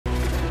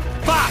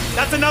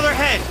That's another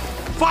head.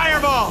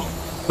 Fireball.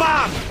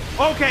 Bomb.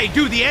 Okay,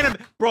 dude, the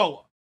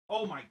bro.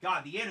 Oh my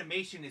god, the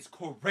animation is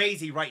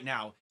crazy right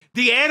now.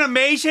 The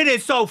animation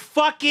is so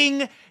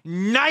fucking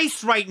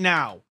nice right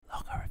now.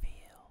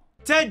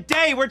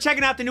 Today, we're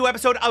checking out the new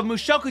episode of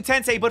Mushoku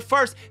Tensei, but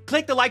first,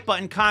 click the like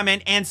button,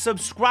 comment, and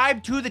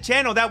subscribe to the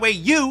channel. That way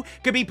you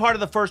could be part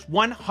of the first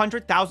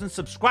 100,000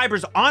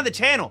 subscribers on the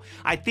channel.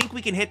 I think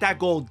we can hit that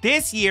goal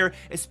this year,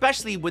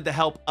 especially with the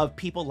help of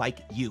people like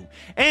you.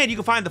 And you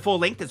can find the full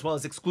link as well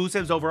as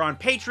exclusives over on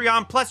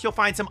Patreon, plus you'll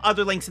find some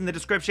other links in the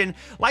description,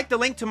 like the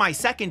link to my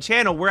second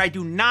channel where I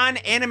do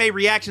non-anime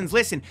reactions.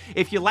 Listen,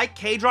 if you like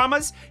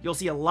K-dramas, you'll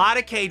see a lot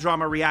of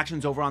K-drama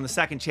reactions over on the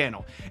second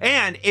channel.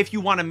 And if you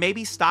want to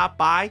maybe stop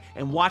by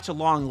and watch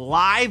along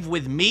live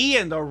with me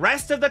and the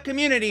rest of the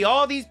community,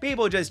 all these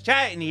people just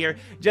chatting here,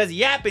 just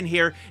yapping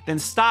here, then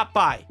stop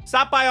by.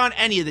 Stop by on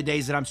any of the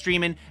days that I'm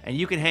streaming and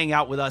you can hang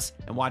out with us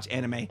and watch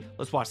anime.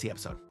 Let's watch the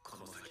episode.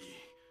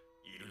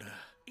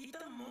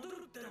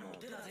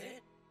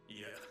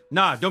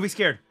 Nah, don't be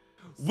scared.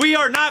 We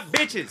are not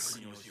bitches.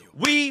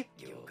 We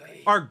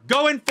are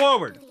going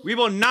forward. We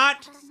will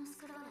not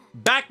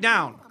back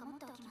down.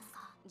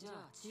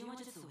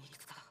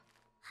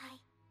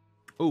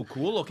 Oh,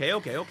 cool. Okay,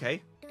 okay,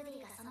 okay.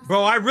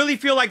 Bro, I really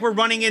feel like we're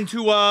running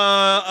into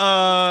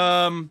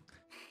Orsted.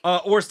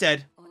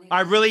 I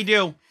really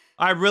do.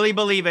 I really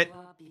believe it.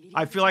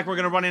 I feel like we're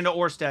gonna run into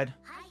Orsted.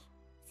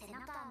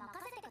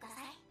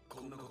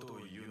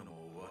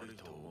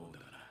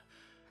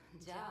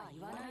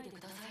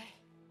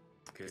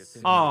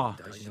 Oh,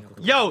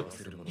 yo,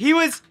 he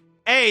was.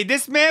 Hey,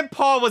 this man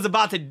Paul was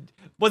about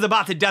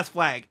to death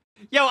flag.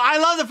 Yo, I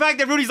love the fact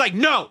that Rudy's like,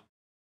 no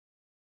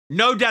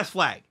death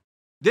flag.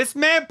 This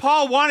man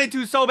Paul wanted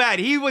to so bad.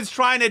 He was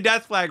trying to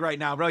death flag right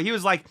now, bro. He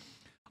was like,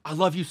 I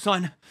love you,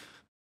 son.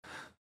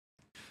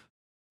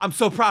 I'm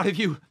so proud of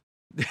you.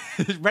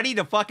 Ready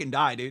to fucking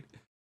die, dude.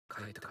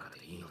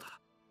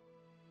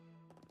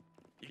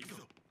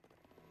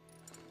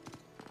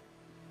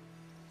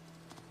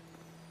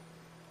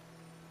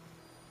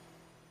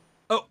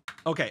 Oh,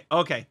 okay,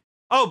 okay.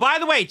 Oh, by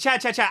the way,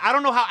 chat. I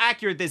don't know how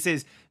accurate this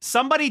is.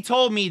 Somebody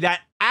told me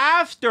that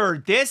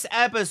after this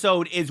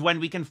episode is when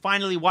we can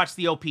finally watch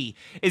the OP.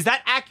 Is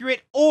that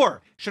accurate,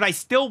 or should I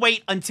still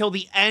wait until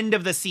the end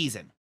of the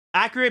season?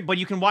 Accurate, but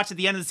you can watch at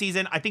the end of the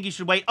season. I think you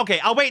should wait. Okay,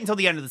 I'll wait until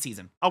the end of the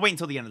season. I'll wait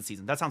until the end of the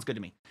season. That sounds good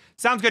to me.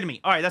 Sounds good to me.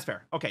 All right, that's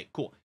fair. Okay,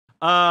 cool.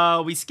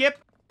 We skip.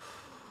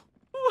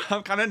 Ooh,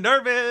 I'm kind of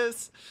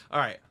nervous. All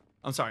right,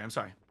 I'm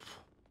sorry.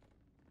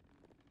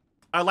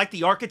 I like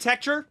the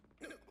architecture,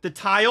 the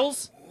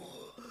tiles,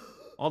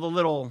 all the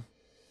little...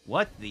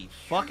 What the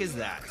fuck is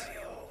that?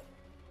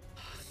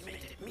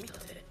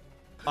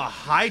 A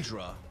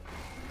Hydra?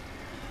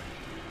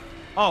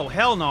 Oh,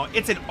 hell no.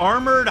 It's an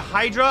armored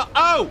Hydra?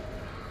 Oh!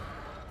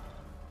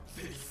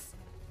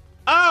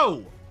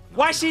 Oh!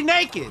 Why is she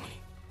naked?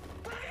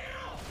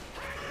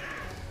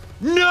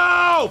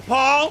 No,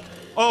 Paul!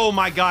 Oh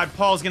my god,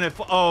 Paul's gonna...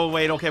 Oh,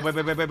 wait, okay. Wait.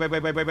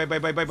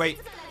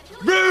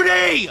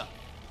 Rudy!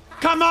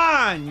 Come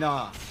on!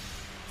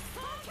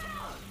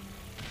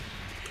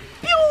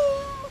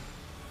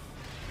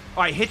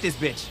 All right, hit this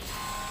bitch.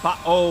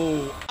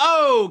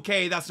 Oh,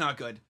 okay, that's not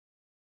good.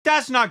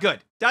 That's not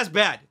good. That's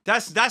bad.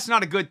 That's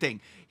not a good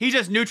thing. He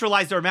just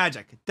neutralized their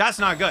magic. That's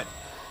not good.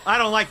 I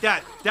don't like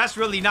that. That's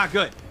really not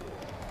good.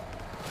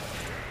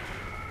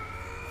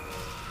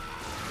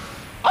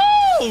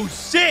 Oh,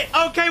 shit.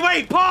 Okay,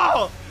 wait,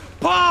 Paul.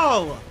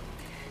 Oh.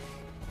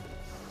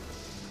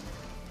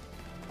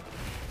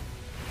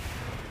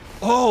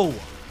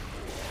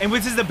 And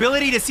with his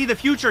ability to see the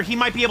future, he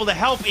might be able to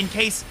help in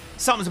case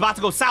something's about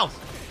to go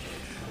south.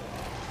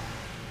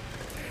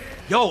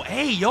 Yo,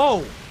 hey,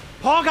 yo.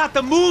 Paul got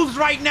the moves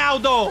right now,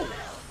 though.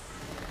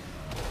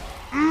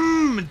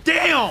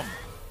 Damn.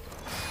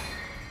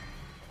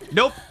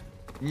 Nope.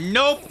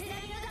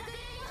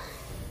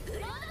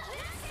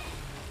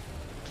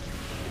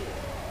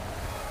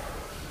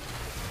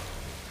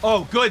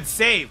 Oh, good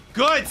save.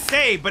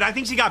 But I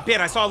think she got bit.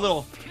 I saw a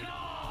little...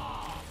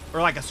 Or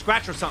like a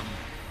scratch or something.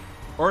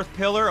 Earth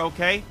pillar,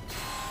 okay.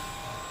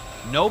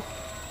 Nope.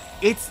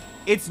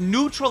 It's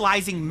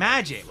neutralizing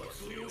magic.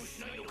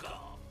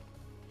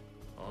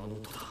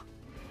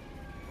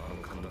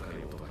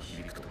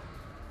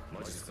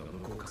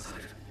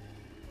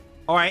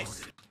 All right,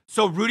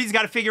 so Rudy's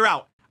got to figure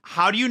out,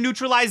 how do you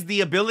neutralize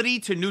the ability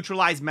to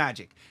neutralize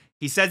magic?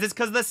 He says it's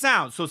because of the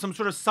sound, so some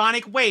sort of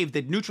sonic wave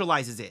that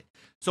neutralizes it.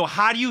 So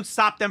how do you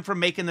stop them from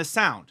making the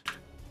sound?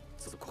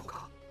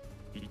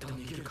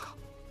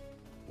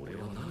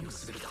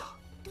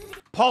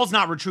 Paul's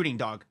not retreating,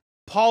 dog.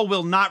 Paul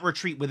will not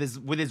retreat with his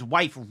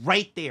wife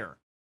right there.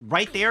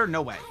 Right there?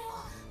 No way.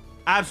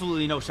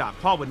 Absolutely no shot.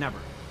 Paul would never.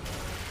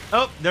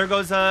 Oh, there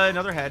goes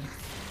another head.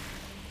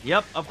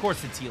 Yep, of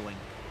course it's healing.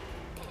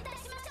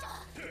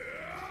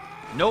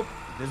 Nope.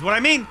 This is what I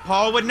mean.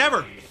 Paul would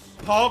never.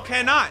 Paul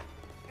cannot.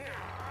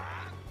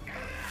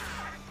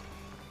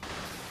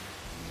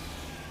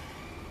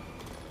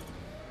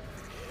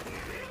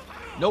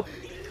 Nope.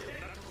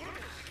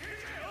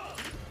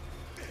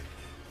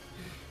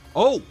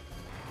 Oh.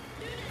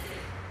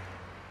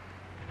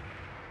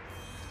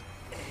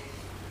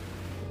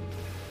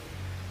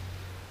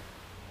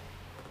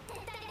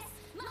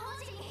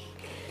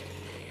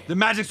 The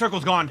magic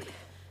circle's gone.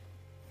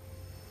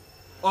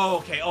 Oh,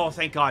 okay. Oh,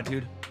 thank God,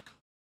 dude.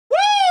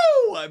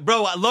 Woo!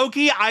 Bro,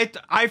 Loki, I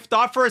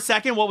thought for a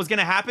second what was going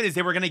to happen is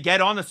they were going to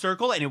get on the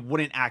circle and it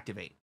wouldn't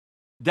activate.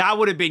 That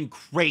would have been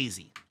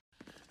crazy.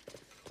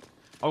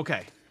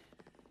 Okay.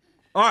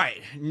 All right.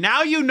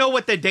 Now you know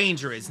what the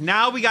danger is.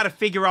 Now we got to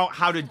figure out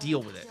how to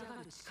deal with it.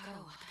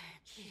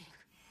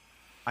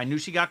 I knew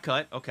she got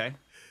cut. Okay.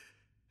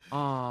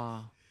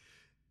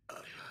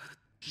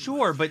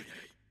 Sure, but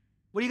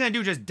what are you going to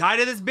do? Just die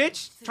to this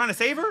bitch? Trying to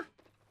save her?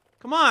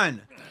 Come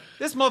on.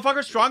 This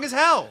motherfucker's strong as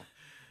hell.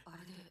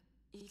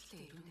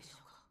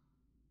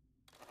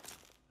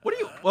 What are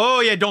you?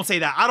 Oh, yeah, don't say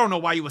that. I don't know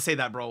why you would say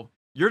that, bro.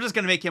 You're just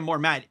going to make him more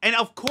mad. And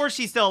of course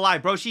she's still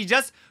alive, bro. She's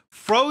just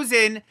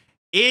frozen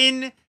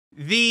in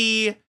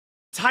the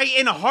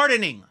Titan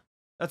hardening.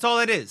 That's all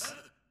it is.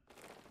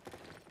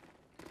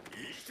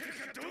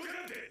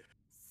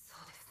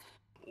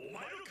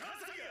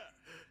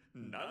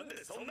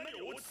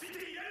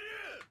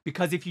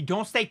 Because if you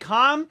don't stay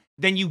calm,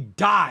 then you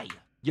die.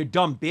 You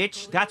dumb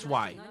bitch. That's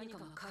why.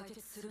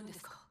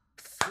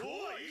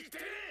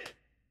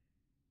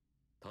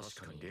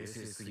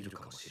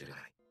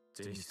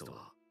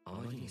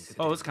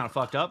 Oh, it's kind of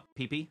fucked up,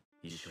 pee-pee.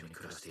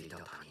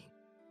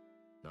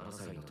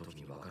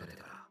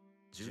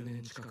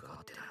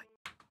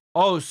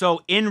 Oh,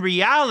 so in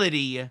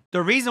reality,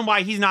 the reason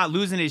why he's not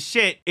losing his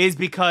shit is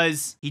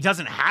because he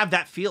doesn't have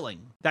that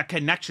feeling, that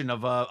connection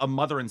of a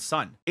mother and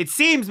son. It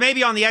seems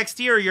maybe on the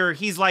exterior,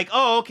 he's like,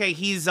 oh, okay,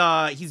 he's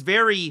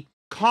very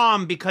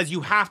calm because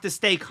you have to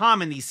stay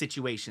calm in these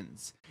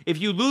situations. If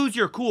you lose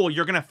your cool,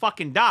 you're gonna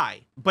fucking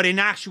die. But in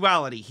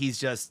actuality, he's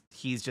just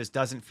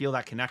doesn't feel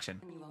that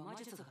connection.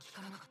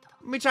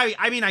 Which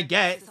I mean, I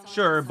get,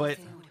 sure, but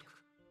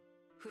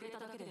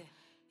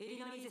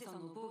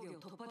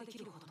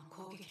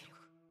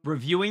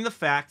reviewing the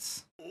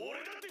facts.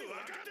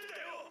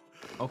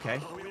 Okay.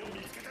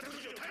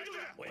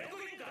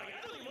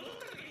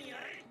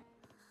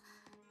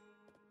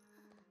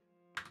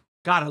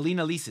 God,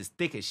 Alina Lise is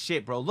thick as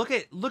shit, bro. Look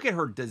at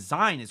her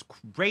design is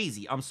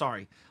crazy. I'm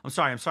sorry. My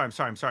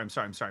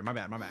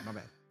bad.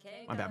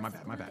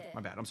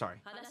 I'm sorry.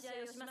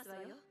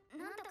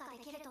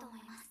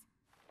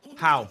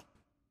 How?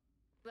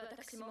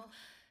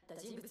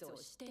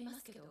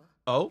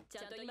 Oh?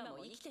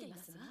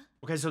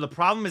 Okay, so the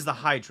problem is the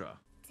Hydra.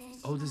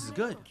 Oh, this is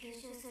good.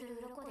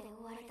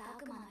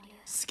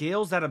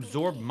 Scales that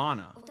absorb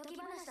mana.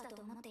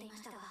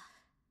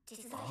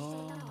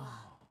 Oh.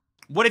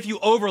 What if you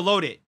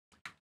overload it?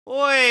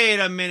 Wait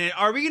a minute.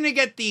 Are we gonna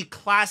get the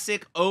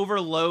classic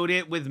overload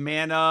it with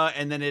mana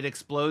and then it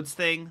explodes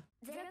thing?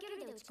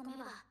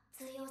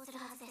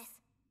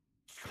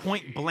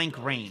 Point blank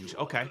range.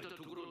 Okay.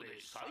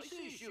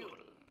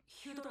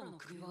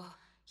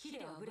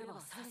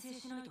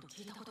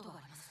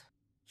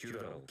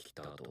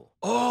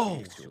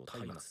 Oh!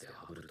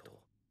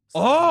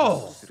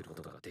 Oh!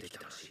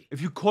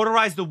 If you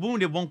cauterize the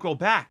wound, it won't grow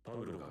back.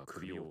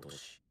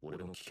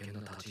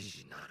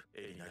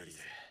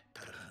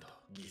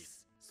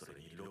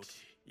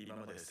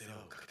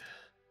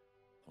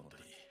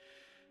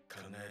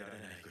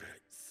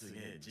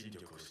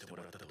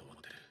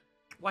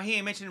 Why he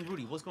ain't mentioning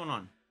Rudy? What's going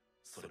on?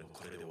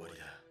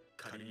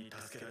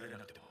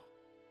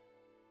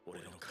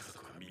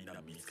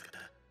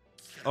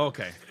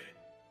 Okay.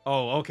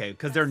 Oh, okay.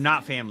 Because they're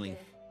not family.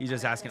 He's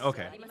just asking.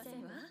 Okay.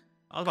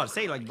 I was about to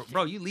say, like,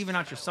 bro, you leaving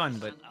out your son,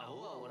 but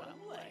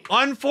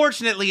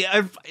unfortunately,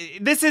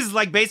 this is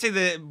like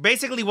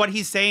basically what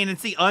he's saying.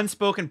 It's the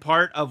unspoken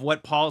part of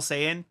what Paul's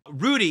saying.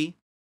 Rudy,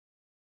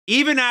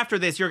 even after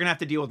this, you're gonna have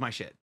to deal with my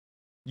shit.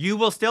 You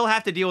will still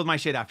have to deal with my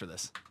shit after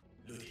this.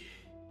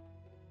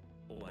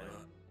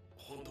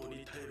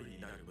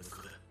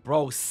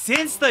 Bro,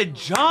 since the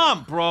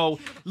jump, bro.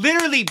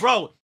 Literally,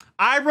 bro.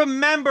 I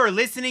remember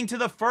listening to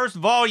the first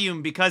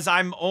volume because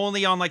I'm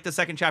only on like the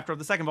second chapter of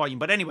the second volume.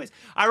 But anyways,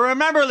 I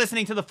remember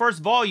listening to the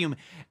first volume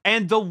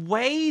and the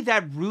way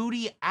that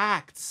Rudy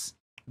acts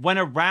when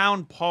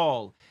around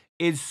Paul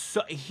is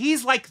so,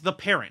 he's like the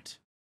parent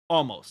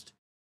almost.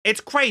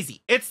 It's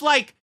crazy. It's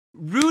like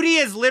Rudy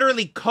is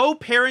literally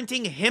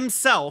co-parenting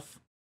himself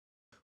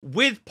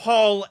with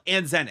Paul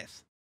and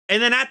Zenith.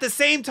 And then at the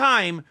same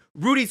time,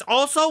 Rudy's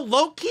also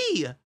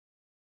low-key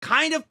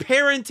kind of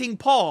parenting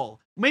Paul.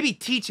 Maybe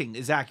teaching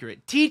is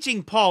accurate.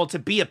 Teaching Paul to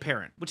be a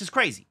parent, which is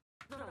crazy.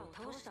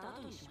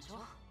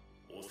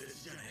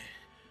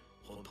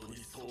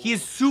 He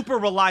is super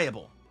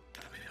reliable.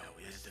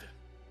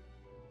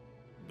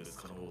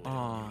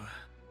 Oh,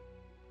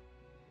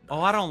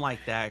 I don't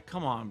like that.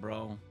 Come on,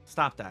 bro.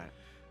 Stop that.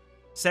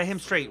 Set him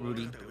straight,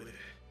 Rudy.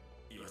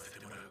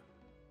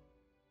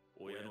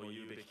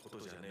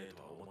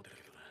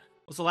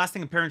 What's the last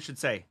thing a parent should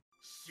say?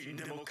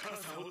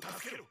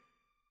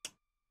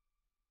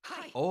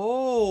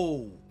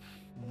 Oh.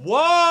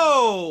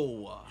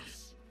 Whoa.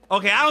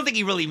 Okay, I don't think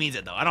he really means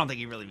it though. I don't think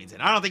he really means it.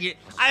 I don't think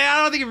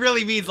it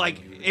really means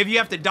like if you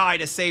have to die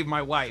to save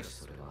my wife.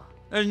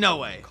 There's no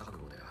way.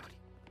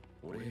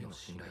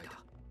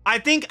 I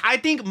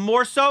think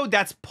more so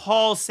that's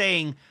Paul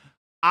saying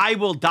I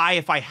will die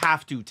if I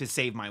have to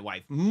save my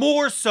wife.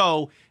 More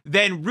so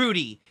than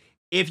Rudy.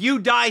 If you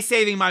die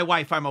saving my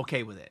wife, I'm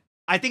okay with it.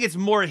 I think it's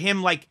more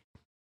him like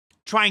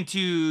trying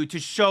to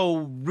show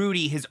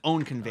Rudy his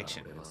own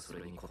conviction.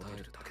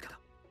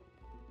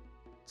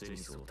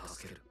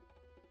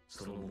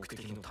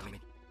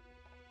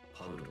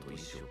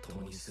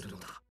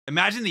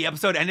 Imagine the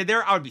episode ended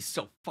there. I would be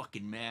so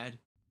fucking mad.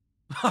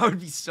 I would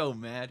be so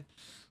mad.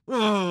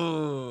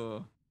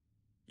 Oh.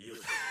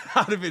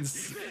 That would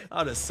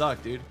have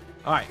sucked, dude.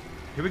 All right,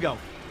 here we go.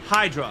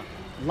 Hydra.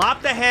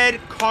 Lop the head,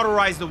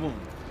 cauterize the wound.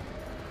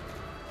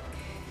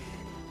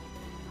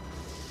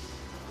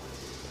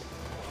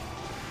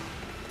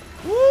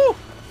 Woo!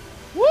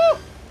 Woo!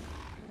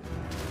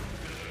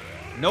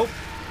 Nope.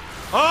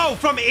 Oh,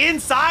 from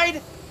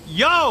inside?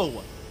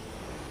 Yo!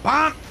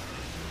 Bomb!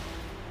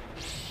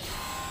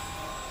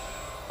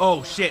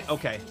 Oh, shit.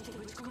 Okay.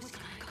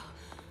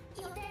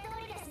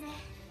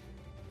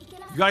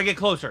 You gotta get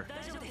closer.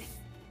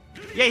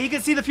 Yeah, he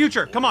can see the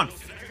future. Come on.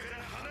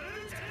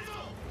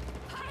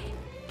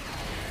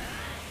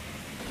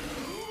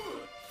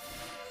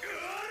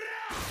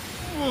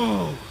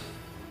 Ooh.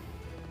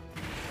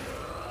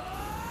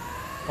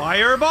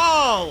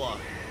 Fireball!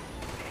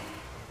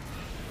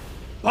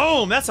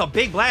 Boom! That's a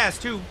big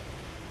blast, too.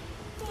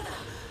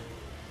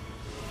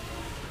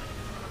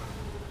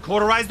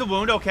 Cauterize the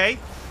wound, okay.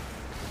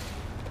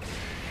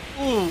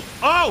 Ooh.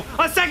 Oh!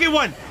 A second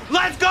one!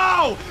 Let's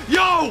go!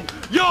 Yo!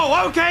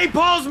 Yo! Okay,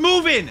 Paul's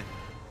moving!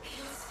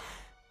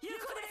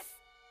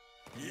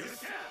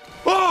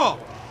 Oh!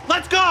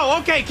 Let's go!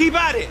 Okay, keep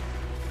at it!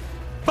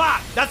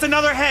 Bop! That's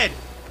another head!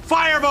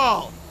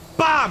 Fireball!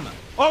 Bomb!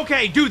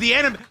 Okay, dude, the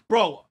anim...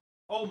 Bro,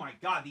 oh my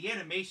god, the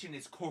animation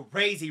is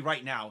crazy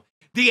right now.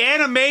 The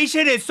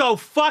animation is so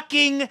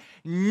fucking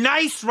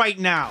nice right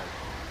now.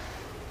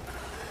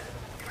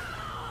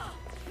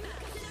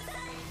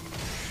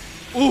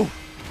 Ooh!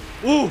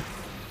 Ooh!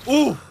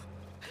 Ooh!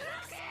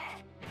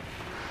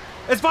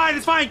 It's fine,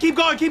 it's fine. Keep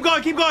going, keep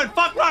going, keep going.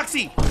 Fuck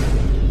Roxy!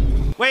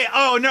 Wait,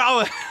 oh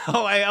no,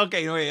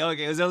 okay, wait,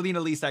 okay. It was Alina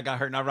Elise that got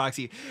hurt, not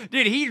Roxy.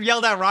 Dude, he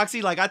yelled at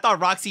Roxy like I thought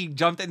Roxy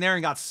jumped in there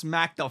and got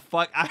smacked the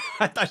fuck.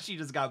 I thought she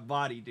just got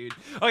bodied, dude.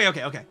 Okay,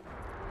 okay, okay.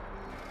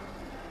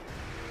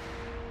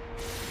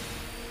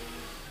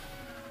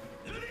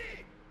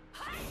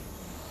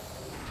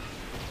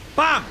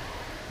 Bam!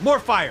 More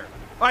fire.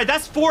 All right,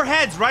 that's 4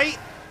 heads, right?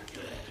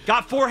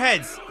 Got 4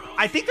 heads.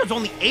 I think there's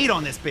only 8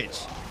 on this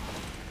bitch.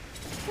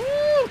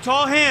 Woo,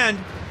 tall hand.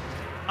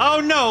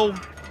 Oh no.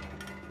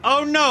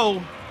 Oh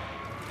no.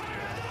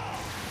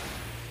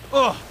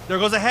 Oh, there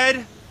goes a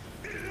head.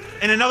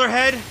 And another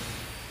head.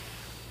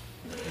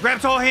 Grab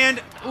tall hand.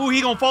 Ooh,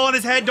 he gonna fall on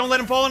his head. Don't let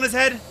him fall on his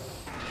head.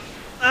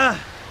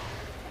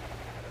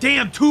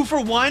 Damn, 2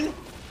 for 1?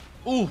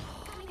 Ooh.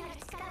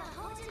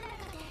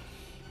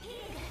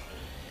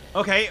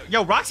 Okay,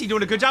 yo, Roxy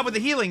doing a good job with the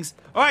healings.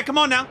 All right, come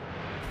on now.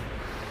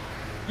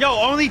 Yo,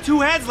 only 2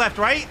 heads left,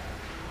 right?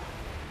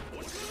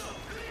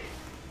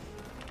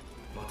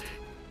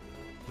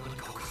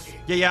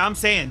 Yeah, I'm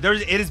saying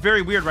it is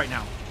very weird right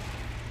now.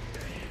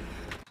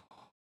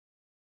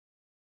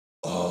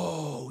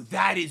 Oh,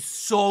 that is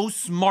so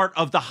smart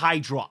of the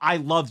Hydra. I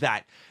love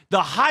that.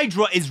 The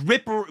Hydra is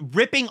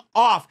ripping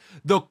off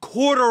the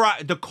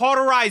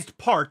cauterized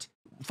part.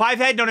 5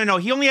 head? No.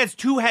 He only has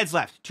 2 heads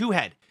left. 2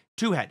 head.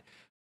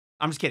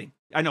 I'm just kidding.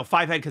 I know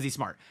 5 head because he's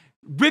smart.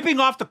 Ripping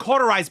off the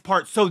cauterized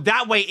part so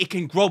that way it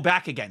can grow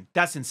back again.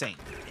 That's insane.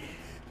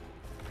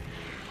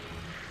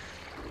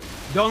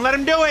 Don't let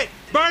him do it.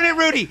 Burn it,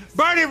 Rudy.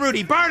 Burn it,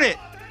 Rudy. Burn it.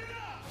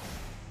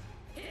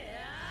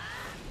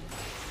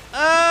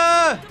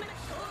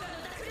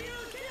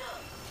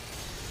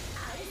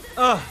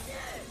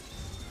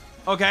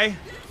 Okay.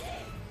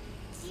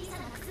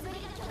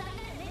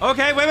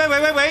 Okay,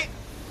 wait.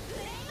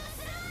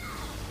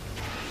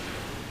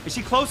 Is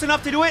she close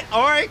enough to do it?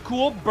 All right,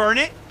 cool. Burn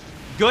it.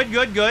 Good.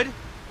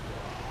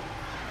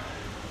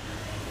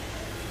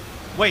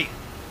 Wait.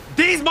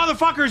 These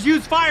motherfuckers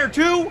use fire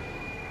too?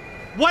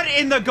 What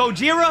in the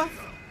Gojira?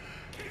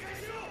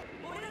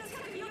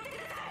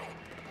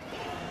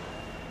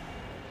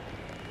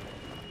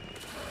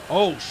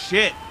 Oh,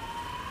 shit.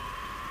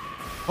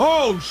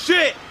 Oh,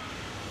 shit.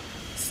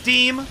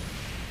 Steam.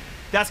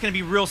 That's gonna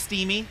be real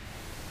steamy.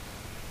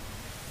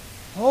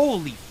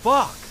 Holy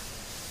fuck.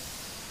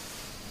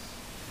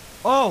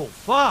 Oh,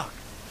 fuck.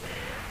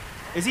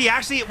 Is he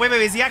actually... Wait,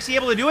 is he actually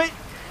able to do it?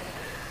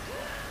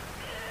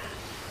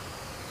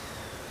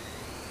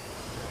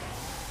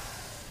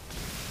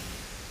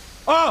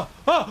 Oh!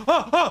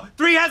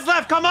 3 heads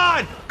left, come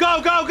on!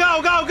 Go!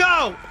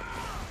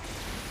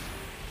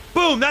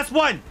 Boom, that's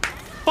 1.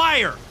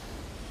 Fire.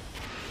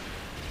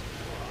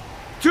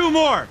 2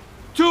 more.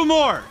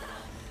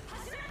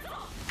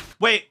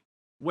 Wait.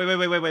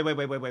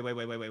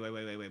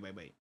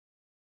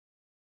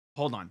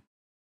 Hold on.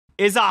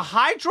 Is a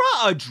Hydra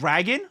a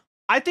dragon?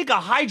 I think a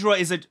Hydra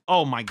is a...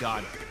 Oh, my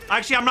God.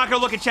 Actually, I'm not going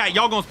to look at chat.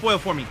 Y'all going to spoil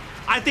for me.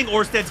 I think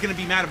Orsted's going to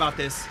be mad about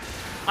this.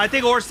 I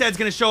think Orsted's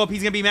going to show up.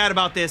 He's going to be mad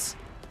about this.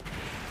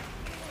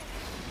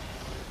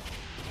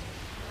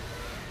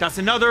 That's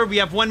another. We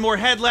have one more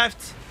head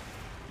left.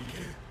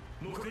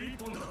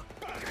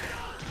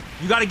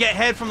 You got to get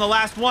head from the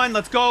last one.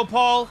 Let's go,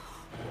 Paul.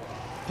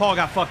 Paul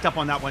got fucked up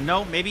on that one.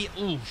 No, maybe.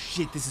 Oh,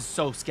 shit. This is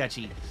so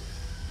sketchy.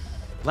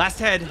 Last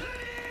head.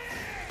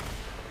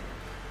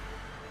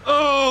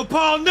 Oh,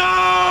 Paul,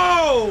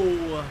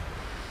 no!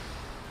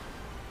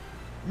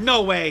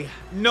 No way.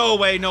 No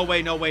way, no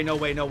way, no way, no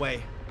way, no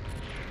way.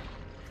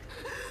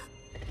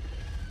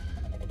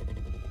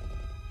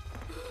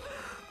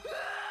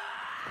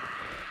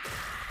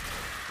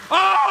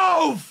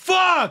 Oh,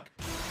 fuck!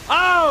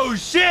 Oh,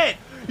 shit!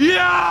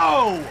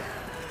 Yo!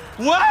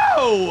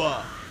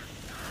 Whoa!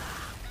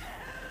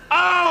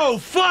 Oh,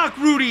 fuck,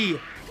 Rudy!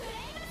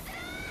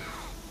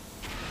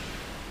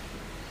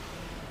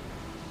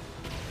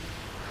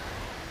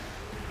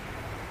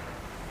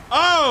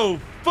 Oh,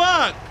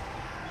 fuck!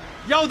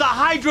 Yo, the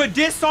Hydra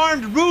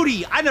disarmed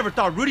Rudy! I never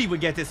thought Rudy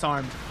would get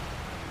disarmed.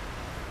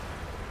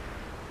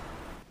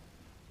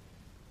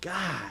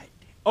 God.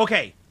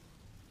 Okay.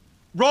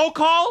 Roll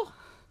call?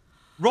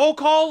 Roll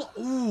call?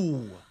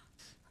 Ooh.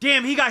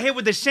 Damn, he got hit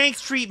with the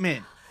Shanks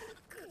treatment.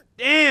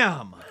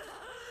 Damn.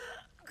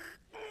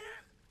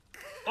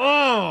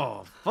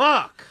 Oh,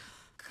 fuck.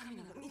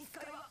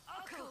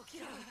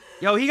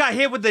 Yo, he got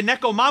hit with the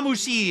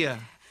Nekomamushi.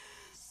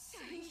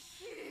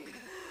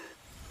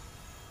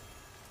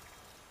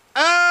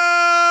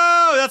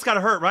 Oh, that's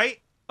gotta hurt, right?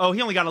 Oh,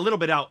 he only got a little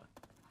bit out.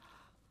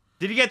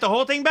 Did he get the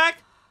whole thing back?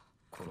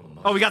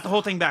 Oh, we got the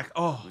whole thing back.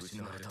 Oh.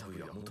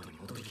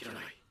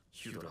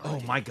 Oh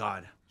my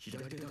God.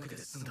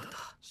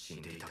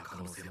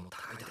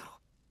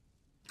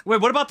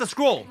 Wait, what about the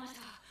scroll?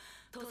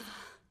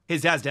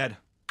 His dad's dead.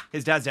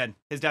 His dad's dead.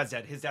 His dad's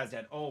dead. His dad's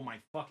dead. Oh my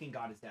fucking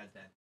God, his dad's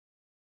dead.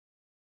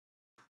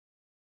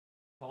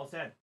 Paul's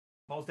dead.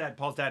 Paul's dead.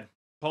 Paul's dead.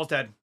 Paul's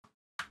dead.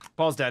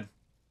 Paul's dead.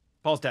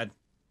 Paul's dead.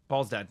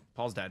 Paul's dead.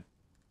 Paul's dead.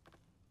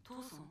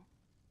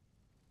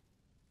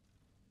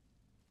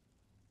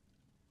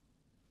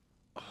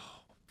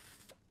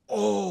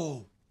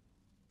 Oh.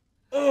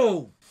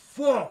 Oh,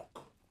 fuck.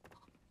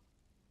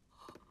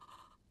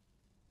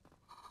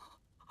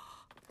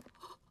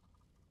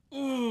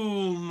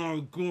 Oh my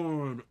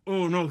God.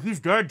 Oh no,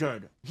 he's dead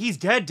dead. He's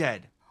dead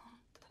dead.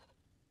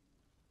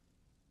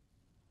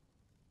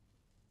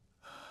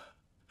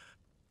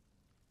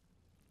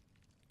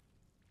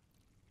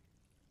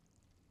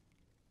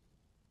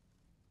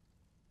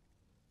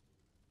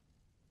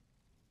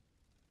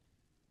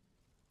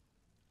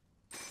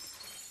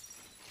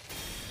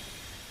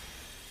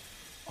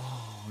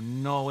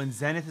 No, and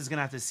Zenith is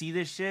gonna have to see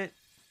this shit.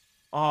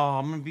 Oh,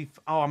 I'm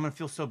gonna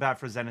feel so bad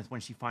for Zenith when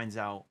she finds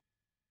out.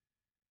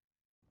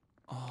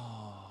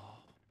 Oh.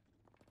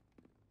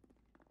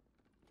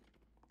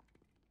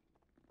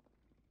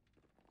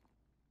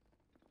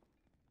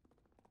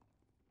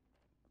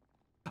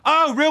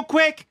 Oh, real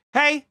quick.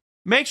 Hey,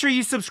 make sure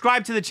you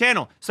subscribe to the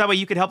channel so that way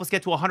you can help us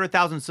get to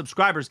 100,000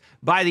 subscribers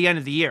by the end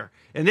of the year.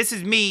 And this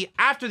is me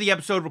after the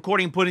episode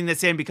recording and putting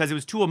this in because it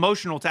was too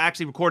emotional to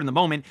actually record in the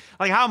moment.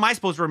 Like, how am I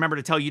supposed to remember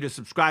to tell you to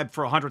subscribe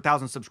for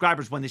 100,000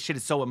 subscribers when this shit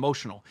is so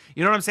emotional?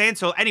 You know what I'm saying?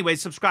 So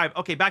anyways, subscribe.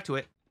 Okay, back to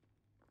it.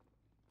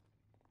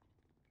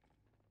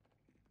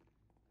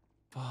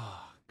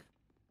 Fuck.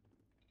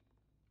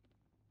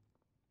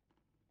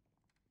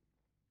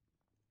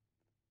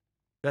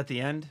 Is that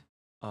the end?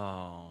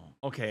 Oh,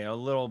 okay, a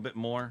little bit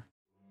more.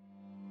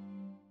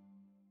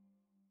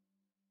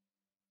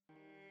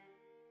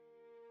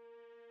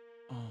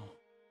 Oh.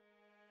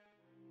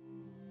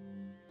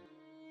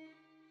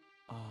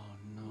 Oh,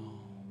 no.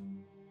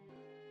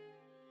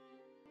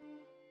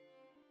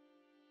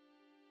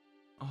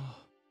 Oh.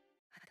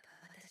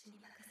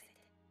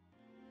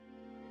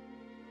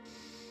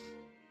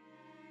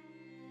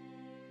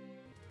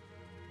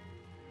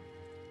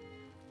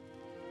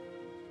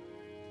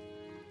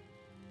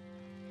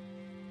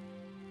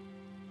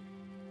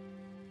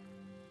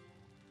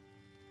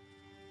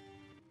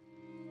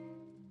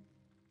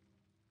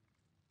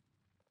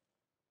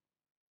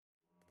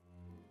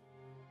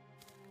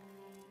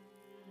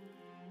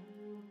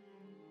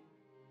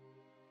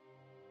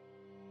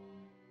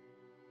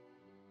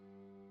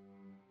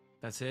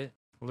 That's it?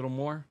 A little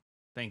more?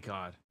 Thank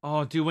God.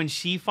 Oh, dude, when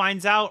she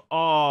finds out,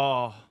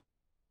 oh.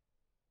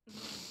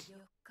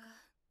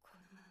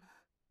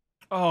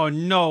 Oh,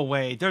 no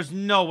way. There's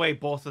no way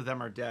both of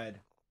them are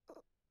dead.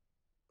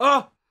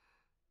 Oh!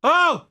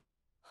 Oh!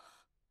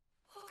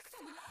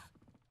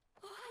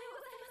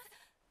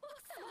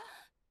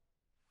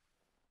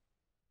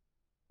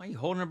 Why are you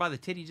holding her by the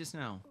titty just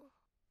now?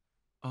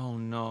 Oh,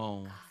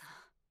 no.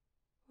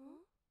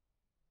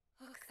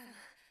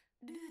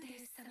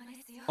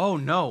 Oh,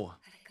 no.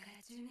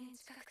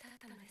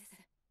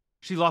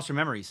 She lost her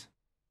memories.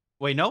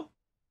 Wait, no?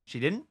 She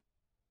didn't?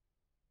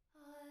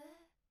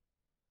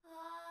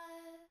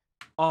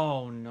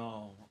 Oh,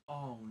 no.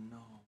 Oh,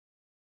 no.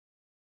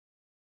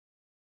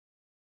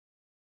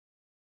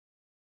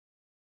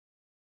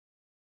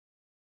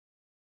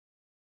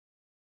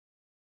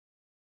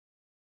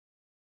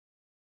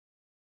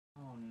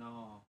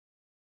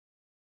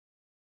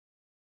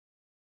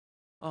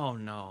 Oh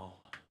no.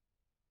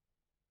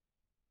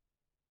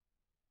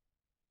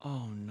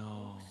 Oh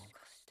no.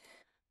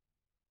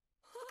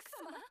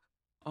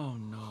 Oh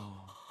no.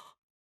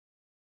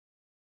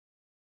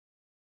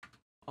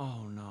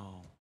 Oh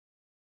no.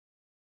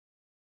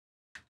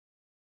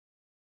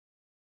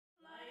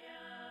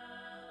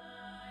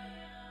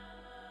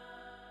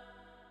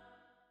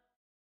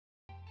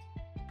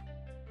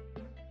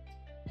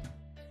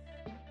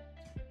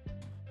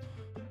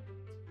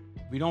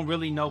 We don't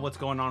really know what's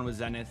going on with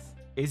Zenith.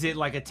 Is it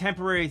like a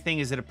temporary thing?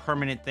 Is it a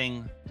permanent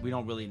thing? We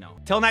don't really know.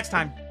 Till next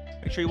time,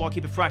 make sure you all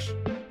keep it fresh.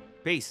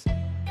 Peace.